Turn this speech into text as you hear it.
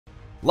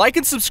Like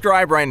and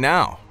subscribe right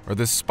now, or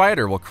this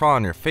spider will crawl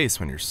on your face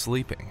when you're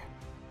sleeping.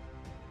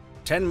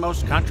 10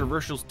 most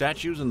controversial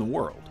statues in the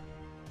world.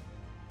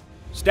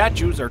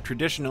 Statues are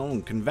traditional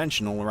and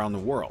conventional around the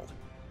world.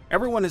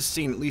 Everyone has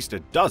seen at least a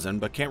dozen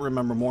but can't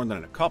remember more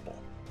than a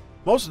couple.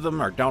 Most of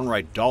them are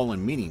downright dull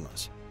and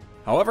meaningless.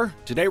 However,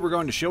 today we're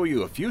going to show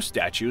you a few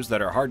statues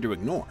that are hard to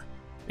ignore.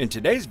 In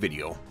today's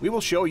video, we will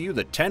show you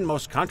the 10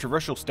 most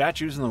controversial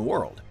statues in the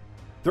world.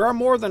 There are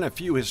more than a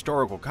few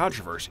historical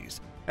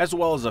controversies, as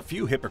well as a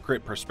few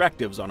hypocrite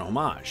perspectives on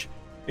homage.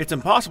 It's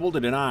impossible to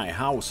deny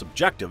how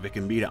subjective it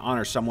can be to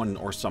honor someone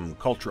or some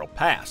cultural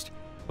past,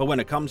 but when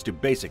it comes to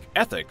basic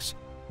ethics,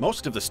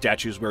 most of the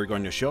statues we're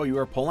going to show you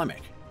are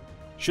polemic.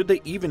 Should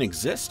they even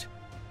exist?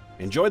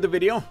 Enjoy the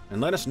video and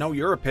let us know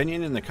your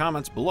opinion in the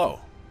comments below.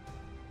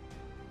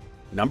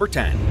 Number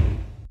 10.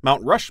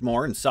 Mount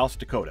Rushmore in South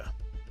Dakota.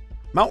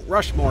 Mount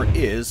Rushmore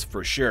is,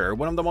 for sure,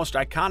 one of the most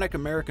iconic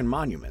American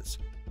monuments.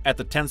 At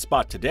the 10th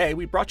spot today,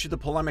 we brought you the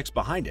polemics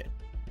behind it.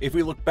 If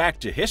we look back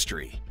to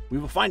history, we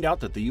will find out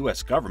that the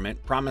US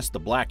government promised the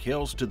Black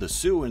Hills to the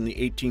Sioux in the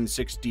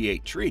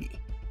 1868 treaty.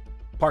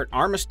 Part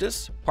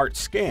armistice, part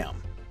scam,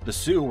 the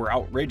Sioux were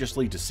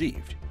outrageously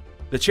deceived.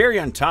 The cherry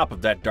on top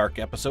of that dark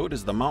episode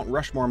is the Mount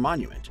Rushmore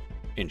Monument.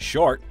 In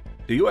short,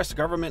 the US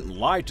government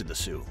lied to the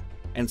Sioux,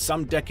 and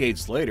some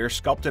decades later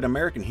sculpted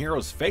American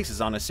heroes'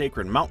 faces on a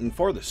sacred mountain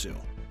for the Sioux.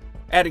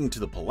 Adding to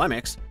the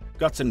polemics,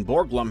 Gutzon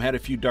Borglum had a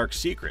few dark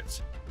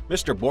secrets.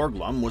 Mr.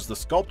 Borglum was the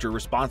sculptor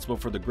responsible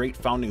for the great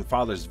founding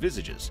fathers'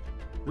 visages.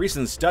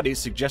 Recent studies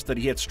suggest that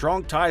he had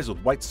strong ties with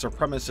white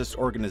supremacist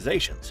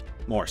organizations,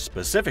 more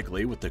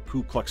specifically with the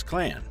Ku Klux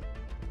Klan.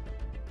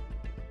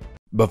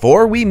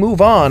 Before we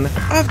move on,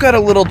 I've got a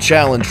little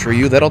challenge for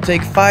you that'll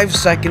take 5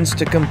 seconds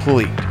to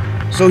complete.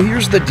 So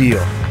here's the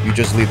deal. You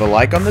just leave a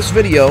like on this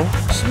video,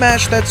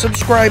 smash that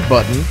subscribe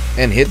button,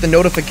 and hit the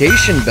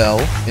notification bell,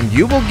 and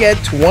you will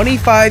get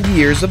 25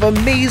 years of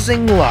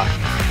amazing luck.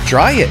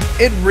 Try it,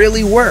 it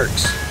really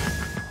works.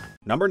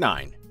 Number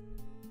 9.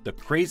 The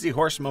Crazy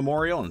Horse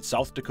Memorial in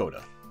South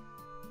Dakota.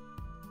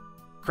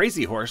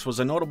 Crazy Horse was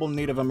a notable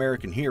Native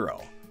American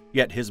hero,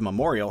 yet his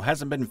memorial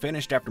hasn't been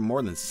finished after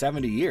more than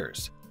 70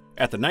 years.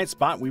 At the 9th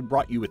spot, we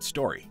brought you its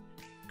story.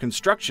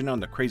 Construction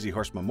on the Crazy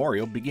Horse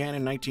Memorial began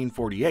in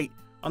 1948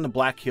 on the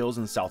Black Hills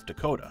in South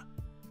Dakota.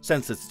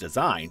 Since its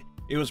design,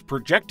 it was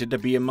projected to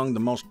be among the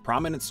most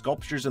prominent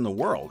sculptures in the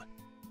world.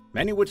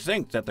 Many would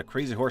think that the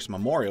Crazy Horse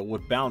Memorial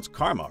would balance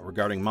karma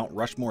regarding Mount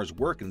Rushmore's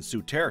work in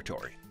Sioux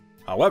territory.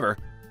 However,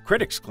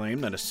 critics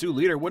claim that a Sioux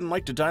leader wouldn't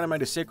like to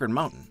dynamite a sacred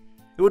mountain.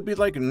 It would be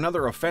like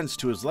another offense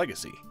to his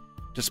legacy.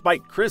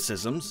 Despite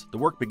criticisms, the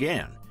work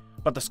began,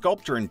 but the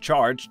sculptor in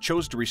charge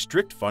chose to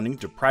restrict funding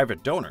to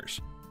private donors.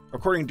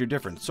 According to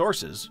different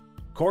sources,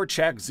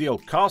 Korczak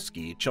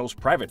Ziolkowski chose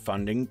private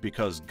funding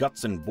because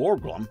Gutzon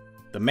Borglum,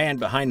 the man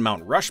behind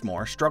Mount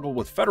Rushmore, struggled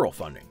with federal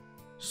funding.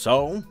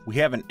 So, we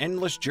have an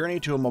endless journey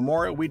to a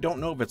memorial we don't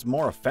know if it's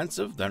more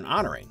offensive than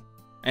honoring.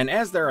 And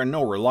as there are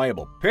no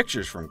reliable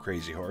pictures from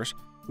Crazy Horse,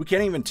 we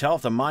can't even tell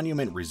if the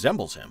monument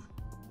resembles him.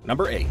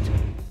 Number 8.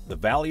 The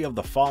Valley of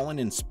the Fallen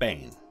in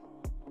Spain.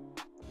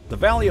 The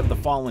Valley of the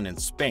Fallen in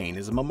Spain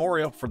is a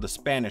memorial for the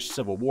Spanish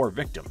Civil War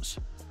victims.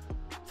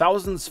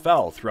 Thousands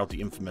fell throughout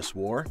the infamous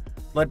war,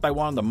 led by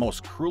one of the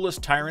most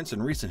cruelest tyrants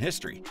in recent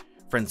history,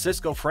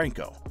 Francisco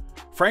Franco.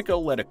 Franco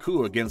led a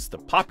coup against the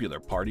Popular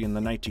Party in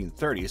the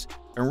 1930s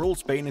and ruled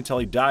Spain until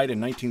he died in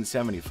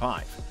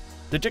 1975.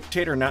 The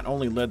dictator not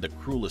only led the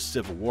cruelest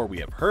civil war we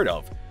have heard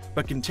of,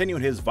 but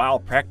continued his vile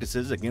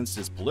practices against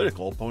his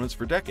political opponents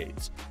for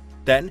decades.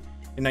 Then,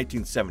 in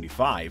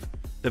 1975,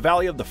 the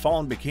Valley of the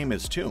Fallen became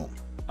his tomb,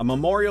 a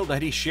memorial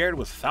that he shared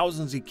with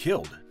thousands he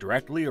killed,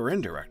 directly or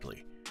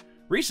indirectly.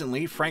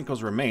 Recently,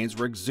 Franco's remains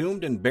were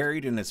exhumed and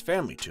buried in his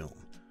family tomb.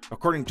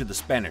 According to the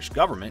Spanish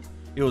government,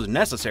 it was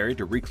necessary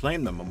to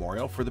reclaim the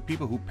memorial for the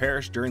people who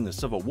perished during the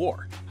Civil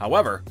War.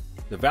 However,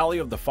 the Valley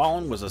of the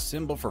Fallen was a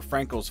symbol for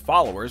Franco's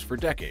followers for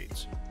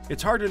decades.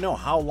 It's hard to know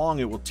how long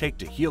it will take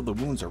to heal the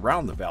wounds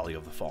around the Valley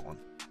of the Fallen.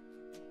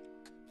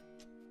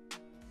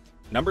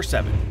 Number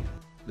 7.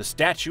 The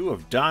statue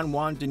of Don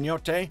Juan de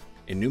Ñote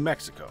in New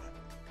Mexico.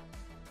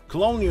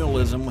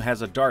 Colonialism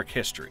has a dark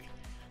history,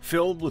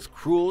 filled with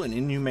cruel and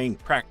inhumane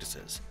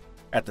practices.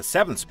 At the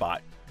 7th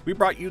spot, we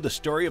brought you the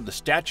story of the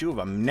statue of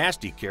a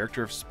nasty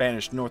character of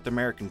Spanish North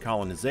American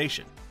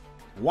colonization.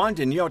 Juan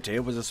de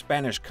Ñote was a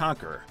Spanish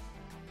conqueror.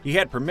 He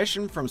had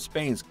permission from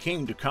Spain's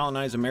king to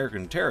colonize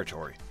American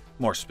territory,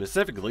 more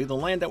specifically the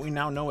land that we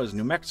now know as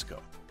New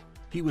Mexico.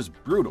 He was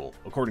brutal,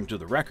 according to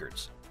the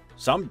records.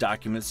 Some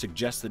documents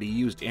suggest that he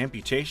used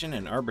amputation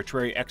and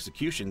arbitrary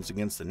executions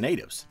against the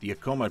natives, the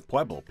Acoma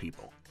Pueblo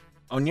people.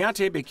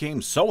 Oñate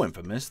became so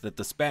infamous that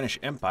the Spanish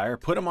Empire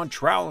put him on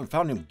trial and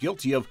found him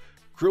guilty of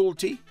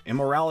cruelty,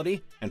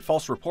 immorality, and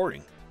false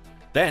reporting.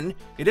 Then,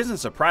 it isn't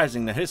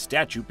surprising that his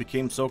statue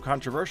became so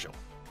controversial.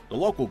 The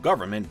local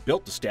government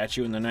built the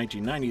statue in the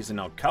 1990s in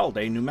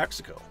Alcalde, New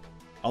Mexico.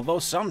 Although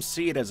some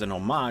see it as an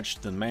homage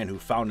to the man who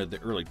founded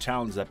the early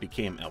towns that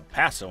became El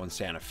Paso and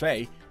Santa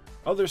Fe,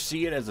 Others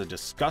see it as a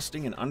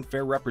disgusting and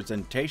unfair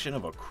representation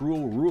of a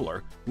cruel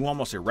ruler who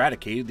almost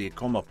eradicated the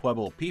Acoma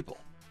Pueblo people.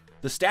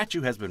 The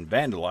statue has been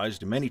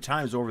vandalized many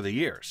times over the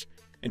years.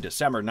 In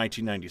December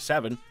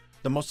 1997,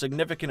 the most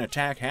significant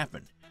attack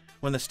happened,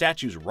 when the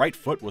statue's right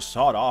foot was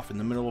sawed off in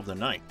the middle of the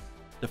night.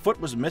 The foot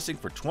was missing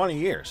for 20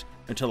 years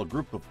until a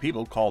group of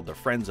people called the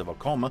Friends of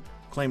Acoma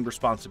claimed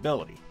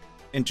responsibility.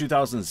 In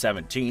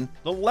 2017,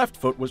 the left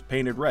foot was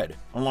painted red,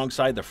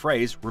 alongside the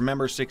phrase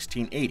 "Remember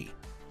 1680",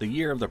 the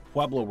year of the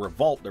Pueblo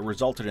revolt that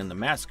resulted in the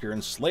massacre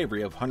and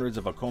slavery of hundreds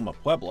of Acoma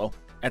Pueblo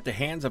at the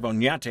hands of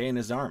Oñate and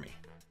his army.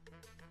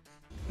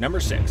 Number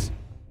 6.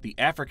 The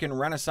African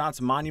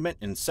Renaissance Monument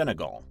in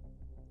Senegal.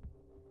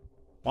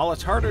 While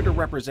it's harder to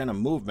represent a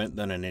movement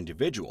than an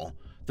individual,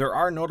 there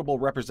are notable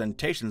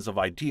representations of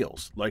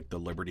ideals, like the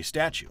Liberty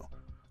statue.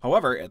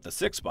 However, at the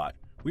 6th spot,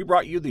 we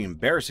brought you the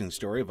embarrassing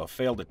story of a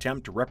failed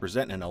attempt to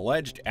represent an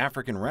alleged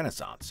African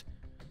Renaissance.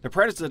 The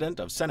president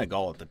of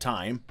Senegal at the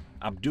time,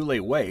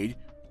 Abdoulaye Wade,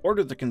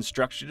 ordered the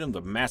construction of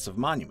the massive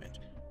monument.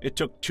 It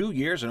took 2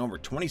 years and over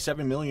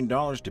 $27 million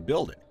to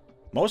build it.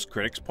 Most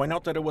critics point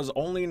out that it was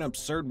only an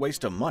absurd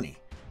waste of money.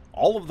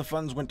 All of the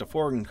funds went to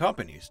foreign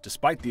companies,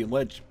 despite the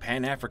alleged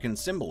Pan-African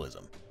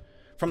symbolism.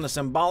 From the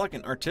symbolic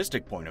and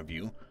artistic point of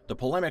view, the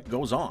polemic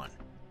goes on.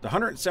 The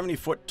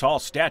 170-foot-tall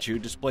statue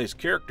displays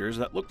characters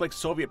that look like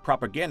Soviet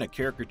propaganda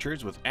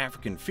caricatures with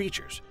African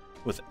features,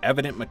 with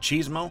evident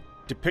machismo,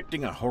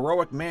 depicting a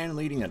heroic man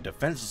leading a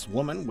defenseless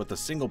woman with a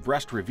single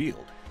breast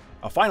revealed.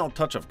 A final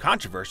touch of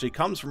controversy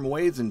comes from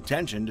Wade's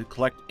intention to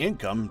collect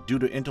income due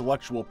to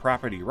intellectual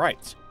property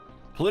rights.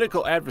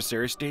 Political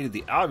adversaries stated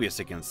the obvious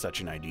against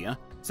such an idea,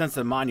 since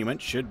the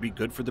monument should be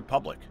good for the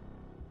public.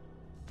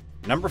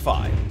 Number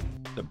 5.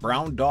 The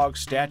Brown Dog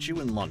Statue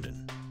in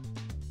London.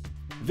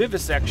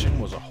 Vivisection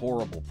was a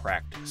horrible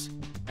practice.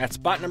 At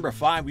spot number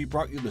 5, we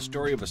brought you the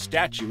story of a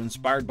statue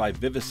inspired by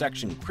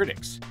vivisection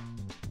critics.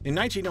 In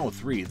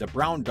 1903, the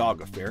Brown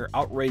Dog affair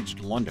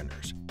outraged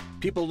Londoners.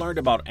 People learned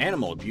about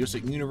animal abuse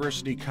at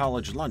University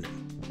College London,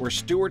 where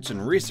stewards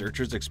and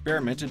researchers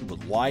experimented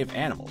with live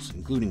animals,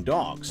 including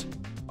dogs.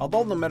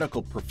 Although the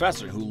medical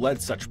professor who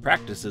led such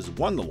practices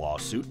won the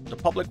lawsuit, the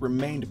public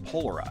remained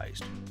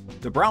polarized.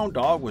 The brown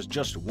dog was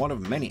just one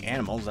of many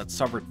animals that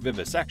suffered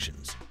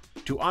vivisections.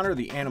 To honor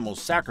the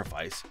animal's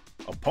sacrifice,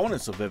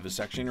 opponents of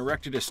vivisection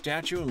erected a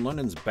statue in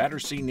London's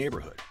Battersea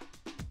neighborhood.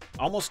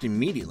 Almost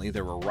immediately,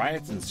 there were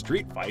riots and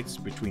street fights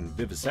between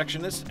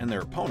vivisectionists and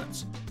their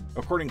opponents.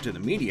 According to the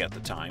media at the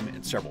time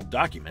and several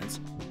documents,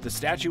 the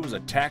statue was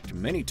attacked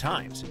many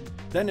times.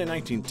 Then in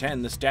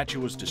 1910, the statue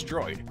was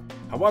destroyed.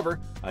 However,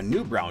 a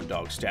new brown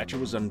dog statue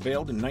was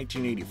unveiled in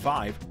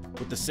 1985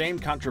 with the same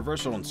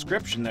controversial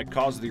inscription that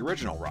caused the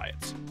original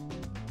riots.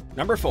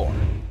 Number 4.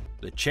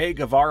 The Che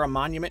Guevara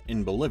Monument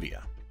in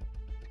Bolivia.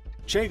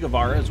 Che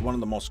Guevara is one of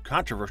the most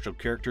controversial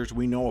characters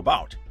we know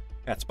about.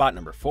 At spot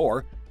number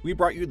 4, we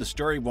brought you the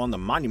story of one of the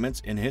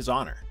monuments in his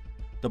honor.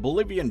 The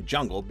Bolivian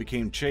jungle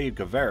became Che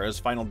Guevara's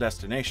final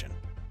destination.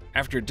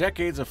 After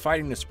decades of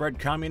fighting to spread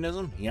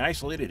communism, he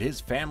isolated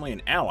his family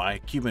and ally,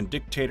 Cuban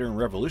dictator and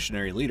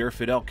revolutionary leader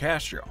Fidel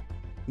Castro.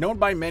 Known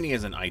by many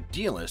as an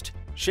idealist,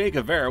 Che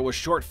Guevara was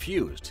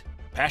short-fused,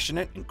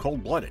 passionate, and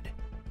cold-blooded.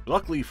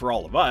 Luckily for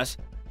all of us,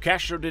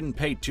 Castro didn't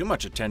pay too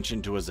much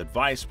attention to his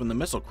advice when the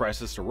missile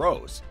crisis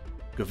arose.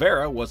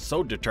 Guevara was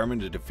so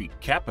determined to defeat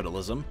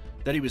capitalism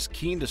that he was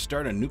keen to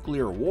start a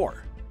nuclear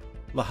war.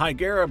 La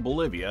Higuera,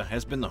 Bolivia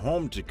has been the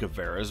home to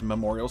Guevara's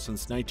memorial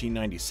since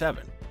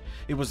 1997.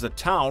 It was the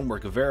town where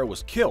Guevara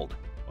was killed,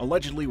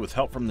 allegedly with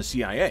help from the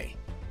CIA.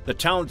 The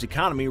town's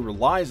economy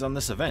relies on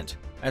this event,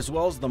 as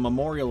well as the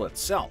memorial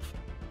itself.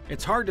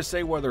 It's hard to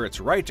say whether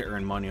it's right to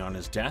earn money on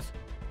his death,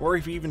 or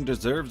if he even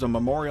deserves a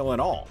memorial at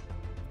all.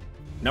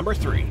 Number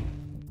 3.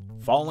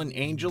 Fallen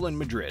Angel in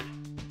Madrid.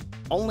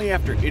 Only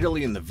after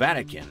Italy and the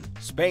Vatican,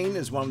 Spain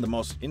is one of the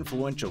most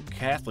influential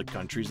Catholic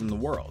countries in the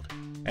world.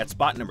 At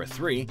spot number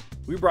 3,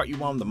 we brought you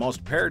one of the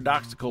most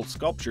paradoxical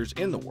sculptures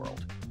in the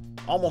world.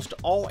 Almost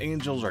all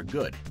angels are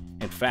good.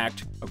 In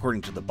fact,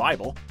 according to the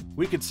Bible,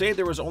 we could say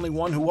there was only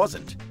one who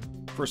wasn't.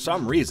 For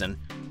some reason,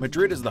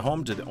 Madrid is the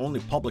home to the only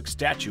public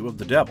statue of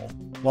the devil,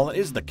 while it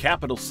is the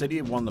capital city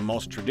of one of the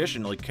most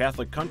traditionally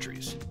Catholic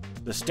countries.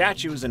 The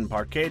statue is in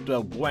Parque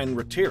del Buen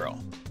Retiro,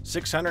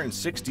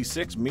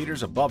 666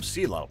 meters above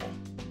sea level.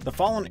 The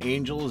fallen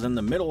angel is in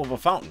the middle of a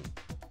fountain.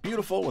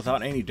 Beautiful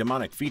without any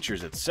demonic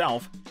features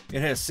itself,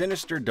 it has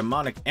sinister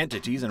demonic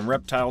entities and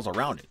reptiles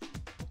around it.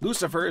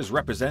 Lucifer is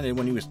represented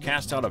when he was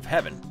cast out of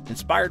heaven,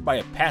 inspired by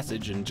a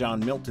passage in John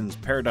Milton's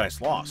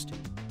Paradise Lost.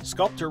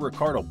 Sculptor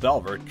Ricardo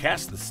Belver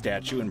cast the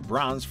statue in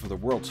bronze for the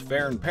World's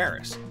Fair in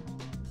Paris.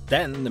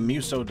 Then the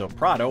Museo del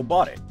Prado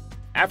bought it.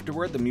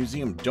 Afterward, the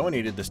museum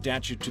donated the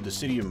statue to the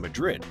city of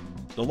Madrid.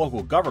 The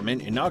local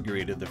government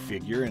inaugurated the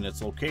figure in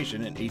its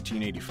location in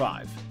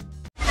 1885.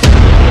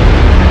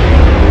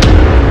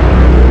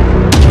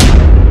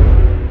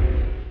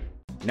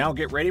 Now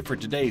get ready for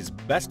today's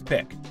best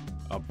pick,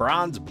 a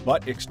bronze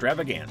butt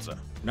extravaganza.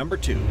 Number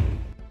 2.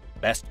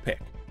 Best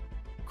pick.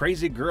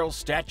 Crazy Girl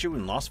Statue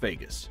in Las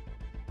Vegas.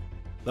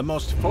 The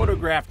most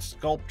photographed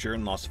sculpture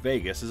in Las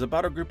Vegas is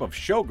about a group of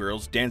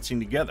showgirls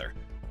dancing together,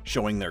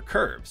 showing their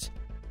curves.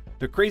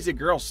 The Crazy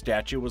Girl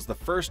statue was the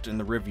first in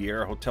the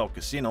Riviera Hotel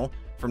Casino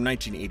from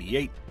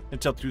 1988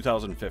 until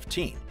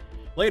 2015.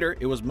 Later,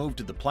 it was moved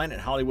to the Planet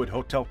Hollywood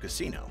Hotel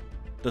Casino.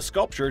 The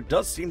sculpture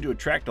does seem to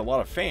attract a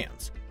lot of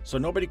fans, so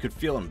nobody could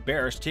feel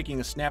embarrassed taking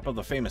a snap of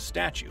the famous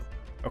statue.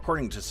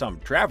 According to some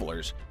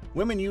travelers,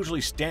 women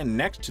usually stand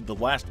next to the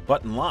last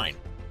butt in line,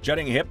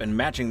 jutting a hip and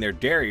matching their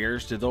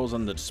derrieres to those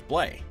on the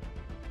display.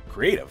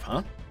 Creative,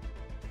 huh?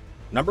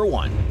 Number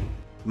 1.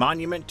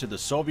 Monument to the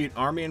Soviet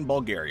Army in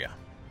Bulgaria.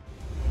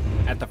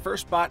 At the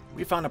first spot,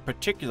 we found a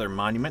particular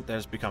monument that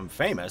has become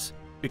famous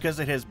because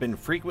it has been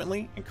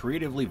frequently and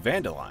creatively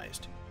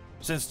vandalized.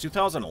 Since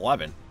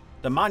 2011,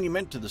 the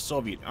monument to the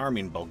Soviet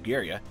Army in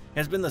Bulgaria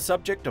has been the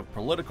subject of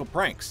political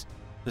pranks.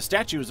 The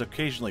statue is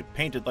occasionally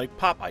painted like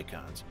pop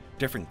icons,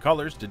 different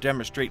colors to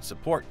demonstrate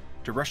support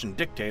to Russian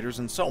dictators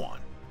and so on.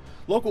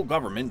 Local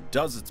government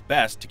does its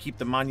best to keep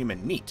the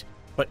monument neat,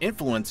 but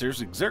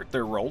influencers exert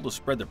their role to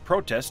spread the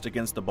protest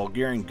against the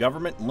Bulgarian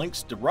government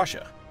links to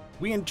Russia.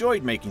 We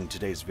enjoyed making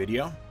today's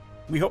video.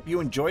 We hope you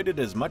enjoyed it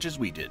as much as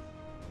we did.